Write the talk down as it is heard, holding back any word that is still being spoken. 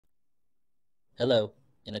Hello.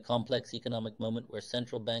 In a complex economic moment where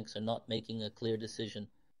central banks are not making a clear decision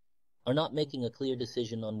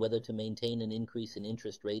on whether to maintain an increase in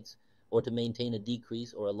interest rates or to maintain a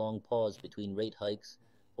decrease or a long pause between rate hikes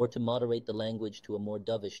or to moderate the language to a more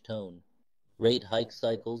dovish tone. Rate hike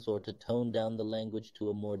cycles or to tone down the language to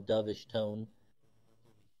a more dovish tone.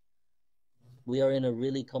 We are in a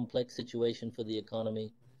really complex situation for the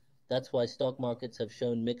economy. That's why stock markets have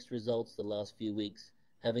shown mixed results the last few weeks,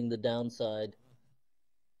 having the downside,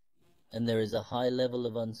 and there is a high level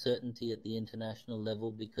of uncertainty at the international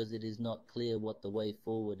level because it is not clear what the way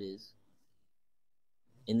forward is.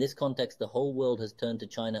 In this context, the whole world has turned to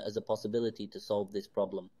China as a possibility to solve this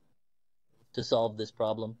problem.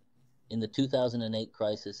 In the 2008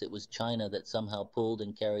 crisis, it was China that somehow pulled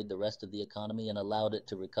and carried the rest of the economy and allowed it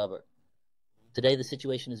to recover. Today, the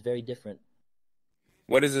situation is very different.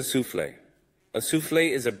 What is a soufflé? A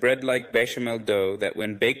soufflé is a bread-like bechamel dough that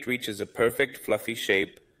when baked reaches a perfect, fluffy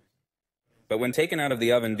shape, but when taken out of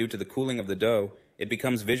the oven due to the cooling of the dough, it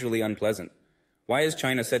becomes visually unpleasant. Why is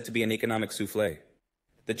China said to be an economic soufflé?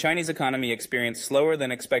 The Chinese economy experienced slower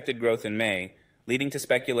than expected growth in May, leading to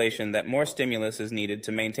speculation that more stimulus is needed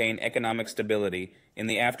to maintain economic stability in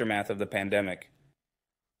the aftermath of the pandemic.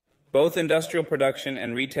 Both industrial production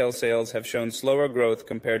and retail sales have shown slower growth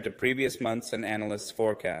compared to previous months and analysts'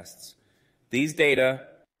 forecasts. These data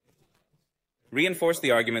reinforce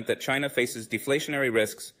the argument that China faces deflationary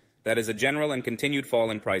risks, that is, a general and continued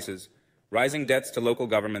fall in prices, rising debts to local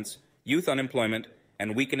governments, youth unemployment,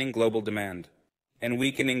 and weakening global demand.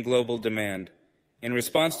 In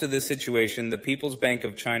response to this situation, the People's Bank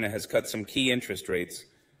of China has cut some key interest rates,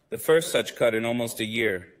 the first such cut in almost a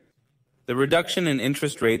year. The reduction in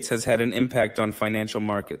interest rates has had an impact on financial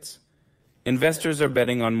markets. Investors are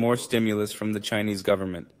betting on more stimulus from the Chinese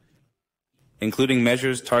government, including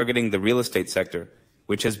measures targeting the real estate sector,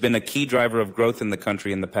 which has been a key driver of growth in the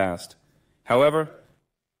country in the past. However,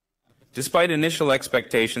 despite initial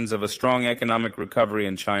expectations of a strong economic recovery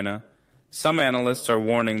in China, some analysts are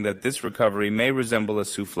warning that this recovery may resemble a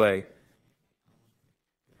soufflé,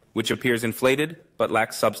 which appears inflated but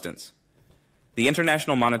lacks substance. The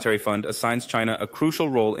International Monetary Fund assigns China a crucial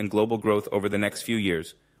role in global growth over the next few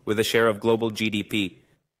years, with a share of global GDP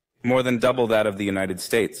more than double that of the United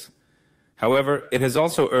States. However, it has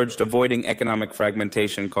also urged avoiding economic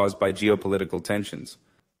fragmentation caused by geopolitical tensions,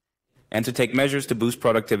 and to take measures to boost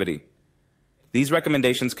productivity. These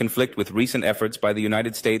recommendations conflict with recent efforts by the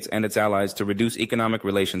United States and its allies to reduce economic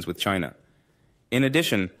relations with China. In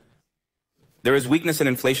addition, there is weakness in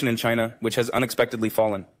inflation in China, which has unexpectedly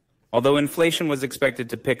fallen. Although inflation was expected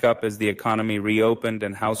to pick up as the economy reopened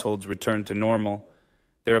and households returned to normal,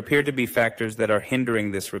 there appear to be factors that are hindering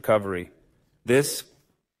this recovery. This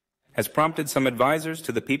has prompted some advisors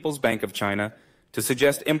to the People's Bank of China to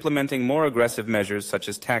suggest implementing more aggressive measures such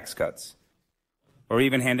as tax cuts, or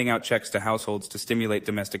even handing out checks to households to stimulate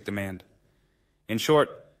domestic demand. In short,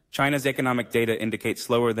 China's economic data indicates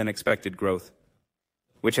slower than expected growth,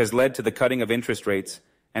 which has led to the cutting of interest rates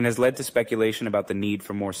and has led to speculation about the need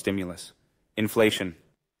for more stimulus. Inflation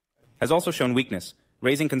has also shown weakness,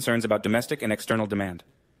 raising concerns about domestic and external demand.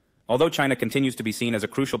 Although China continues to be seen as a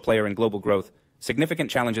crucial player in global growth, significant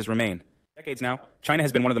challenges remain. For decades now, China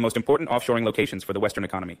has been one of the most important offshoring locations for the Western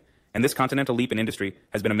economy, and this continental leap in industry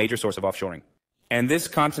has been a major source of offshoring. And this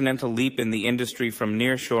continental leap in the industry from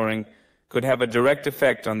nearshoring could have a direct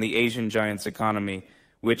effect on the Asian giant's economy,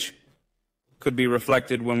 which could be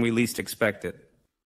reflected when we least expect it.